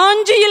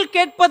காஞ்சியில்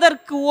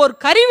கேட்பதற்கு ஓர்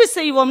கருவி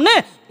செய்வோம்னு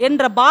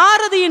என்ற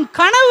பாரதியின்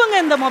கனவுங்க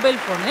இந்த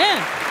மொபைல் போனு.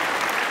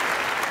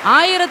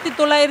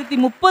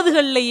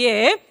 1930களிலேயே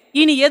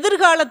இனி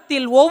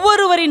எதிர்காலத்தில்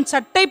ஒவ்வொருவரின்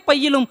சட்டை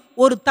பையிலும்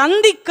ஒரு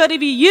தந்தி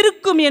கருவி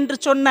இருக்கும் என்று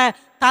சொன்ன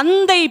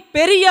தந்தை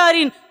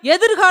பெரியாரின்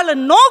எதிர்கால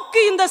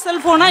நோக்கு இந்த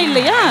செல்போனா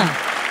இல்லையா?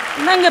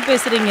 என்னங்க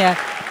பேசுறீங்க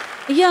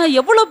ஐயா?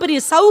 எவ்வளவு பெரிய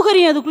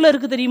சௌகரியம் அதுக்குள்ள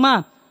இருக்கு தெரியுமா?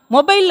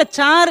 மொபைல்ல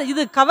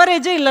இது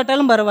கவரேஜே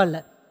இல்லாட்டாலும் பரவாயில்ல,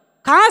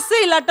 காசே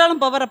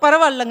இல்லாட்டாலும்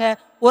பரவாயில்லைங்க.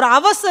 ஒரு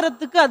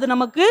அவசரத்துக்கு அது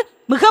நமக்கு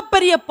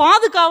மிகப்பெரிய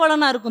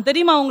பாதுகாவலனா இருக்கும்.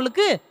 தெரியுமா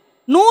உங்களுக்கு?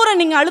 100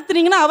 நீங்க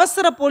அழுத்துனீங்கன்னா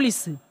அவசர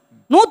போலீஸ்,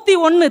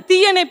 101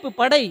 தீயணைப்பு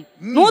படை,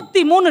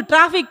 103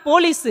 டிராபிக்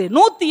போலீஸ்,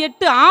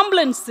 108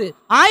 ஆம்புலன்ஸ்,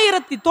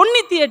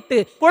 1098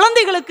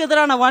 குழந்தைகளுக்கு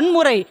எதிரான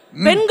வன்முறை,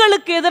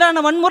 பெண்களுக்கு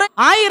எதிரான வன்முறை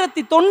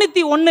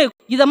 1091.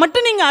 இதை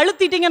மட்டும் நீங்க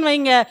அழுத்திட்டீங்கன்னு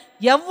வைங்க,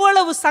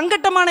 எவ்வளவு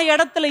சங்கட்டமான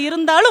இடத்துல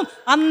இருந்தாலும்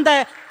அந்த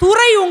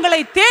துறை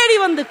உங்களை தேடி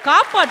வந்து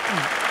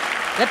காப்பாற்றும்.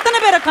 எத்தனை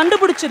பேரை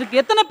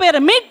கண்டுபிடிச்சிருக்கு, எத்தனை பேரை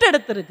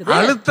மீட்டெடுத்திருக்கு.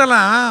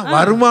 அழுத்தலாம்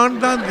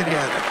வருமானம் தான்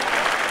தெரியாது.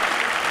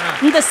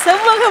 இந்த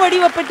செவ்வக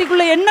வடிவ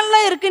பெட்டிக்குள்ள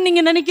என்னெல்லாம் இருக்குன்னு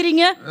நீங்க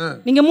நினைக்கிறீங்க?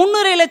 நீங்க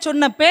முன்னுரையில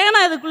சொன்ன பேனா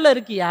இதுக்குள்ள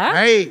இருக்கியா?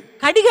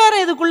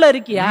 கடிகாரம் இதுக்குள்ள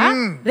இருக்கியா?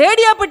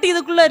 ரேடியோ பெட்டி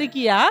இதுக்குள்ள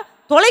இருக்கியா?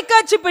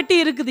 தொலைக்காட்சி பெட்டி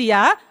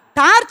இருக்குதுயா?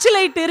 டார்ச்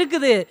லைட்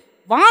இருக்குது,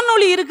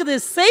 வானொலி இருக்குது,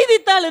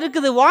 செய்தித்தாள்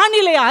இருக்குது,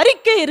 வானிலை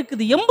அறிக்கை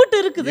இருக்குது, எம்புட்டு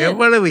இருக்குது.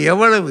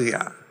 எவ்வளவு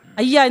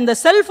ஐயா, இந்த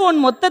செல்போன்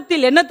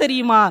மொத்தத்தில் என்ன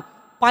தெரியுமா?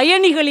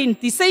 பயணிகளின்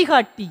திசை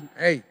காட்டி,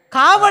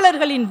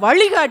 காவலர்களின்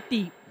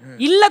வழிகாட்டி,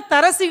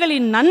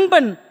 இல்லத்தரசிகளின்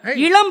நண்பன்,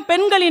 இளம்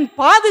பெண்களின்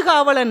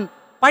பாதுகாவலன்,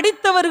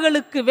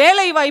 படித்தவர்களுக்கு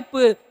வேலை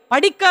வாய்ப்பு,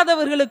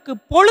 படிக்காதவர்களுக்கு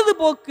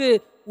பொழுதுபோக்கு,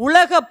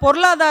 உலக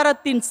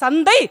பொருளாதாரத்தின்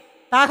சந்தை,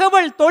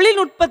 தகவல்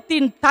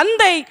தொழில்நுட்பத்தின்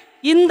தந்தை,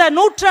 இந்த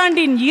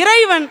நூற்றாண்டின்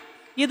இறைவன்.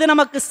 இது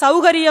நமக்கு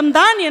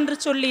சௌகரியம்தான் என்று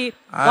சொல்லி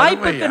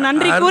வாய்ப்புக்கு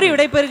நன்றி கூறி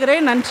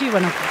விடைபெறுகிறேன். நன்றி,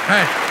 வணக்கம்.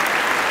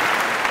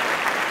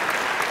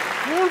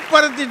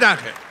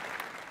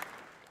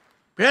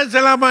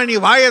 பேசலாமா? நீ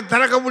வாயை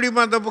திறக்க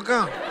முடியுமா? அந்த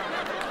பக்கம்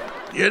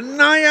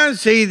என்னையா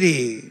செய்தி?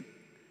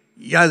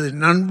 அது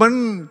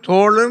நண்பன்,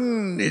 தோழன்,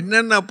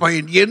 என்னென்ன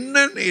பயன்,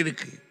 என்னென்ன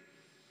இருக்கு?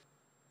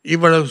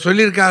 இவ்வளவு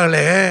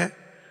சொல்லியிருக்காங்களே.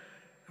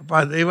 அப்பா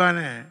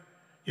தெய்வானே,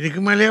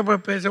 இதுக்கு மேலேயே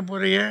பேச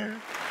போறீங்க?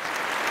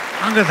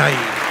 வாங்க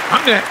தாயி,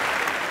 வாங்க.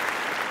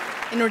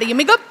 என்னுடைய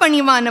மிக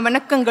பணிவான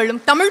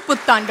வணக்கங்களும் தமிழ்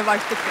புத்தாண்டு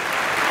வாழ்த்துக்கள்.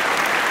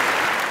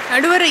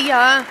 நடுவர்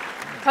ஐயா,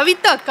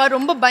 கவிதா அக்கா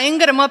ரொம்ப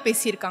பயங்கரமா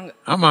பேசியிருக்காங்க.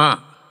 ஆமா,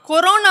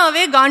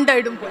 கொரோனாவே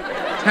காண்டாயிடும் போல,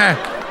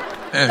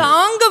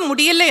 தாங்க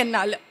முடியல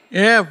என்னால.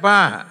 ஏப்பா,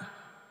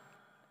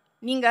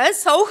 நீங்க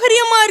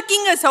சௌகரியமா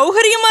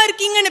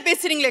இருக்கீங்கன்னு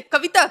பேசுறீங்களே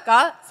கவிதா அக்கா,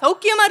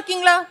 சௌக்கியமா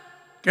இருக்கீங்களா?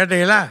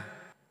 கேட்டீங்களா?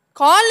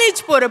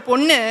 காலேஜ் போற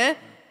பொண்ணு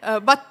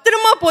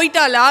பத்திரமா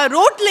போயிட்டாளா,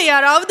 ரோட்ல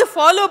யாராவது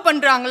ஃபாலோ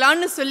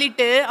பண்றாங்களான்னு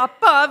சொல்லிட்டு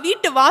அப்பா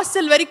வீட்டு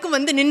வாசல் வரைக்கும்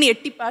வந்து நின்று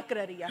எட்டி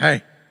பாக்குறாருயா.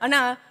 ஆனா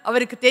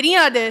அவருக்கு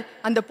தெரியாது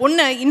அந்த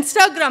பொண்ணை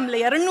இன்ஸ்டாகிராம்ல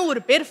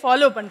 200 பேர்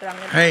ஃபாலோ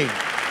பண்றாங்க.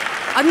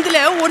 அதுல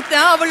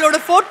ஒருத்தன் அவளோட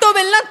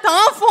போட்டோவெல்லாம்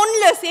தான்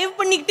போன்ல சேவ்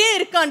பண்ணிக்கிட்டே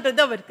இருக்கான்றது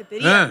அவருக்கு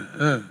தெரியும்.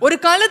 ஒரு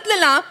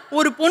காலத்துலலாம்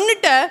ஒரு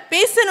பொண்ணுட்ட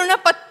பேசணும்னா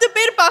 10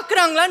 பேர்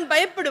பாக்குறாங்களான்னு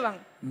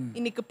பயப்படுவாங்க.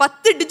 இன்னைக்கு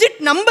 10 டிஜிட்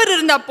நம்பர்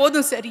இருந்தா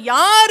போதும், சரி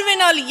யார்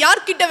வேணாலும்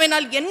யார்கிட்ட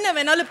வேணாலும் என்ன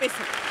வேணாலும்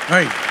பேசலாம்.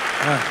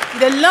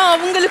 இதெல்லாம்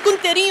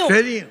அவங்களுக்கும் தெரியும்.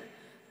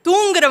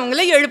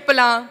 தூங்குறவங்களை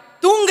எழுப்பலாம்,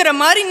 தூங்குற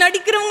மாதிரி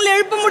நடிக்கிறவங்களை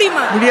எழுப்ப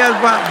முடியுமா? முடியாது.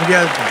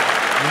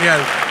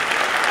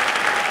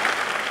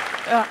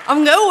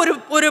 அவங்க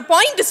ஒரு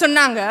பாயிண்ட்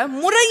சொன்னாங்க,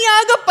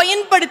 முறையாக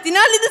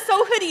பயன்படுத்தினால் இது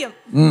சௌகரியம்,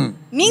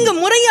 நீங்க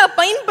முறையா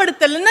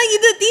பயன்படுத்தலன்னா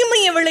இது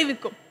தீமையை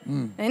விளைவிக்கும்.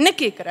 என்ன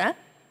கேக்குறேன்,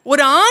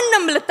 ஒரு ஆண்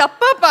நம்மள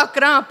தப்பா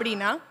பாக்குறான்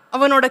அப்படின்னா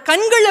அவனோட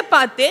கண்களை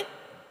பார்த்தே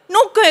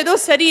நோக்கம் ஏதோ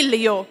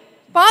சரியில்லையோ,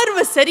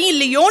 பார்வை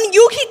சரியில்லையோன்னு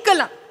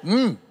யூகிக்கலாம்.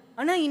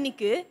 ஆனா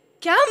இன்னைக்கு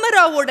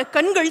கேமராவோட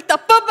கண்கள்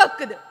தப்பா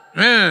பாக்குது,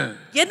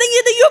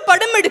 எதையோ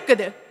படம்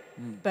எடுக்குது.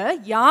 இப்ப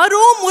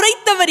யாரோ முறை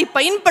தவறி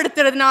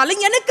பயன்படுத்துறதுனால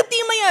எனக்கு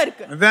தீமையா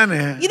இருக்கு.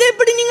 இதை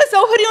எப்படி நீங்க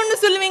சௌகரியம்னு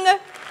சொல்லுவீங்க?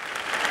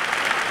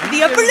 இது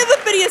எவ்வளவு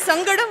பெரிய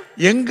சங்கடம்.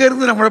 எங்க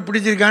இருந்து நம்மள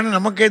பிடிச்சிருக்கான்னு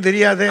நமக்கே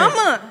தெரியாது.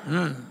 ஆமா,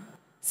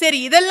 சரி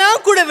இதெல்லாம்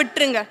கூட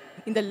விட்டுருங்க.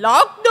 இந்த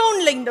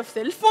லாக்டவுன்ல இந்த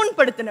செல்போன்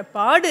படுத்தின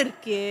பாடு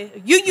இருக்கே,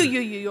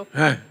 ஐயோ.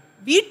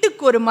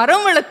 வீட்டுக்கு ஒரு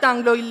மரம்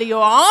வளர்த்தாங்களோ இல்லையோ,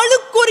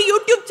 ஆளுக்கு ஒரு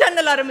யூடியூப்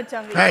சேனல்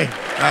ஆரம்பிச்சாங்க.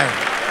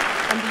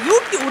 அந்த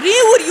யூடியூப் ஒரே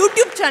ஒரு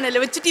யூடியூப் சேனலை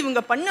வச்சுட்டு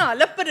இவங்க பண்ண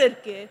அலப்பற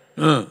இருக்கு.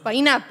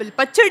 பைனாப்பிள்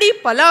பச்சடி,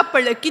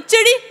 பலாப்பழ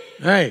கிச்சடி,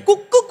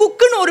 குக்கு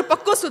குக்குன்னு ஒரு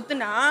பக்கம்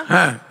சுத்துனா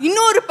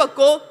இன்னொரு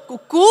பக்கம்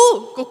குக்கு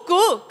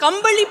குக்கு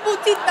கம்பளி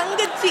பூச்சி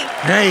தங்கச்சி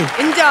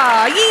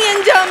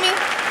என்ஜாமி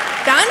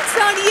டான்ஸ்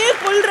ஆடியே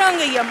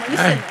கொள்றாங்க ஐயா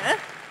மனுஷன.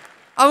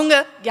 அவங்க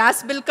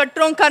கேஸ் பில்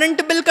கட்டுறோம்,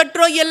 கரண்ட் பில்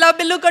கட்டுறோம், எல்லா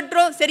பில்லும்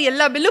கட்டுறோம். சரி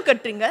எல்லா பில்லும்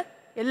கட்டுறீங்க,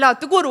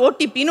 எல்லாத்துக்கும் ஒரு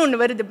ஓடிபின்னு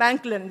ஒன்று வருது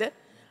பேங்க்ல இருந்து.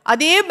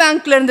 அதே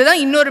பேங்க்ல இருந்து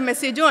தான் இன்னொரு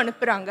மெசேஜும்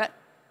அனுப்புறாங்க.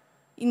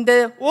 இந்த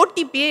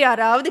ஓடிபியை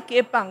யாராவது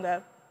கேட்பாங்க,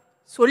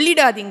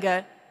 சொல்லிடாதீங்க.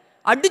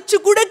 அடிச்சு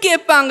கூட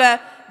கேட்பாங்க,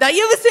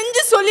 தயவு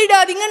செஞ்சு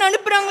சொல்லிடாதீங்கன்னு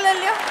அனுப்புறாங்களா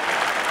இல்லையா?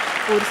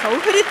 ஒரு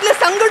சௌகரியத்துல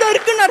சங்கடம்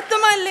இருக்குன்னு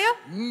அர்த்தமா இல்லையா?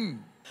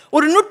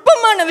 ஒரு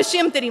நுட்பமான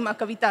விஷயம் தெரியுமா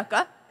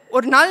கவிதாக்கா?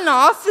 ஒரு நாள்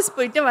நான் ஆபீஸ்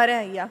போயிட்டு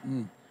வரேன் ஐயா.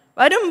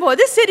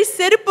 வரும்போது சரி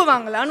செருப்பு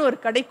வாங்கலான்னு ஒரு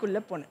கடைக்குள்ள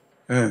போனேன்.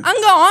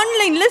 அங்க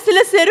ஆன்லைன்ல சில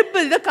செருப்பு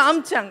இதை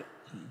காமிச்சாங்க.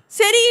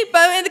 சரி இப்ப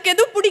எனக்கு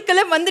எதுவும்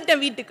பிடிக்கல,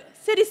 வந்துட்டேன் வீட்டுக்கு.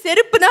 சரி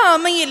செருப்பு தான்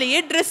அமையலையே,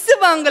 ட்ரெஸ்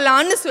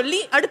வாங்கலான்னு சொல்லி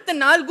அடுத்த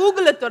நாள்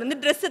கூகுளை திறந்து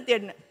ட்ரெஸ்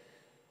தேடினேன்.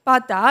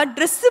 பார்த்தா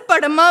ட்ரெஸ்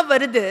படமா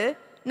வருது,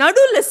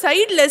 நடுவுல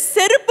சைட்ல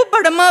செருப்பு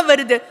படமா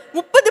வருது.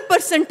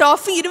 30%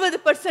 ஆஃப்,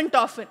 20%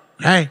 ஆஃப்.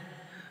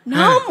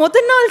 நான் முத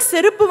நாள்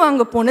செருப்பு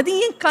வாங்க போனது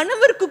என்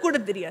கணவருக்கு கூட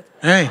தெரியாது.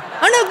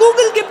 ஆனா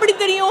கூகுளுக்கு எப்படி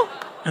தெரியும்?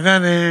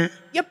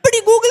 எப்படி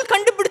கூகுள்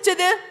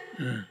கண்டுபிடிச்சது?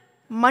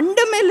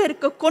 மண்டை மேல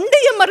இருக்க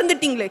கொண்டைய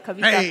மறந்துட்டீங்களே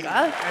கவிதாக்கா.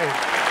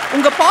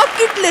 உங்க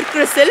பாக்கெட்ல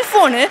இருக்கிற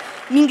செல்போனு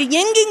நீங்க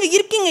எங்க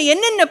இருக்கீங்க,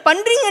 என்னென்ன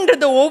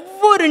பண்றீங்கன்றத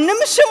ஒவ்வொரு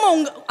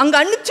நிமிஷமும் அங்க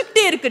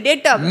அனுப்பிச்சுக்கிட்டே இருக்கு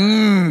டேட்டா.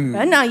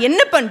 நான்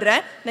என்ன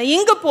பண்றேன், நான்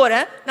எங்க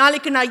போறேன்,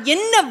 நாளைக்கு நான்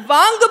என்ன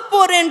வாங்க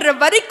போறேன்ற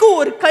வரைக்கும்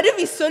ஒரு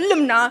கருவி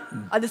சொல்லும்னா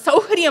அது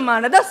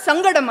சௌகரியமானதா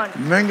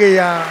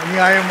சங்கடமானதா?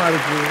 நியாயமா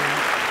இருக்கு.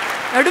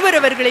 நடுவர்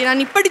அவர்களை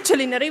நான் இப்படி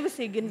சொல்லி நிறைவு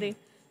செய்கின்றேன்.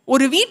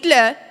 ஒரு வீட்டுல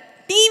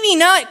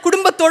டிவினா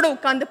குடும்பத்தோட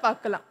உட்கார்ந்து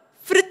பார்க்கலாம்,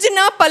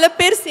 ஃப்ரிட்ஜ்னா பல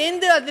பேர்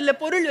சேர்ந்து அதுல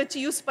பொருள் வச்சு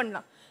யூஸ்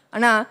பண்ணலாம்.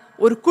 ஆனா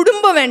ஒரு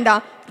குடும்பம்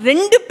வேண்டாம்,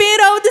 2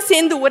 பேராவது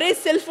சேர்ந்து ஒரே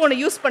செல்போனை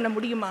யூஸ் பண்ண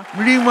முடியுமா?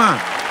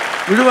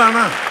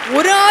 விடுவானா?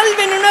 ஒரு ஆள்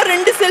வேணும்னா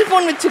 2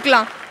 செல்போன்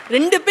வச்சுக்கலாம்,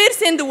 2 பேர்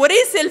சேர்ந்து ஒரே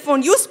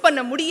செல்போன் யூஸ்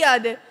பண்ண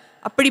முடியாது.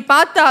 அப்படி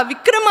பார்த்தா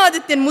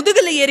விக்ரமாதித்யன்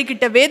முதுகுல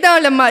ஏறிக்கிட்ட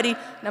வேதாளம் மாதிரி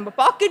நம்ம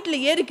பாக்கெட்ல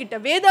ஏறிக்கிட்ட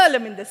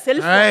வேதாளம் இந்த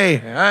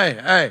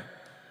செல்போன்.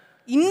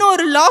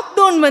 இன்னொரு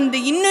லாக்டவுன் வந்து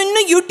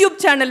இன்னும் யூடியூப்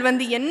சேனல்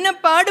வந்து என்ன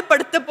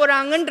பாடுபடுத்த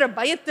போறாங்கன்ற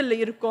பயத்துல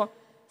இருக்கும்.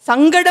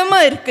 சங்கடமா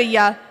இருக்கு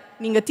ஐயா.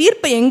 நீங்க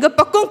தீர்ப்பை எங்க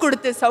பக்கம்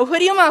கொடுத்து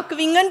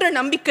சௌகரியமாக்குவீங்கன்ற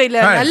நம்பிக்கையில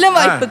நல்ல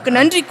வாய்ப்புக்கு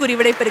நன்றி கூறி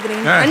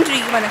விடைபெறுகிறேன். நன்றி,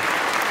 வணக்கம்.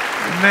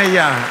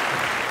 என்னய்யா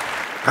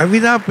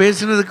கவிதா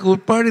பேசுனதுக்கு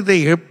உட்பாடு இதை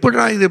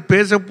எப்படா இதை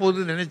பேச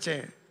போகுது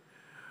நினைச்சேன்.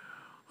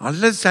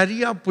 அல்ல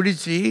சரியா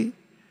பிடிச்சி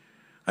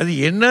அது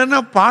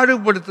என்னென்ன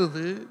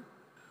பாடுபடுத்துது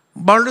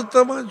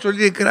படுத்தமா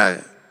சொல்லியிருக்கிறாங்க.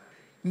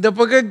 இந்த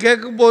பக்கம்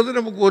கேட்கும்போது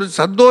நமக்கு ஒரு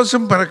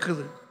சந்தோஷம்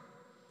பிறக்குது,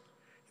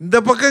 இந்த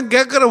பக்கம்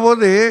கேட்குற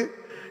போது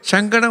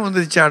சங்கடம்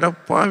வந்துருச்சு.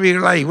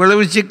 அடப்பாவிகளா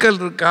இவ்வளவு சிக்கல்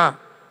இருக்கா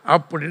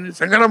அப்படின்னு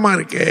சங்கடமா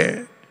இருக்கே.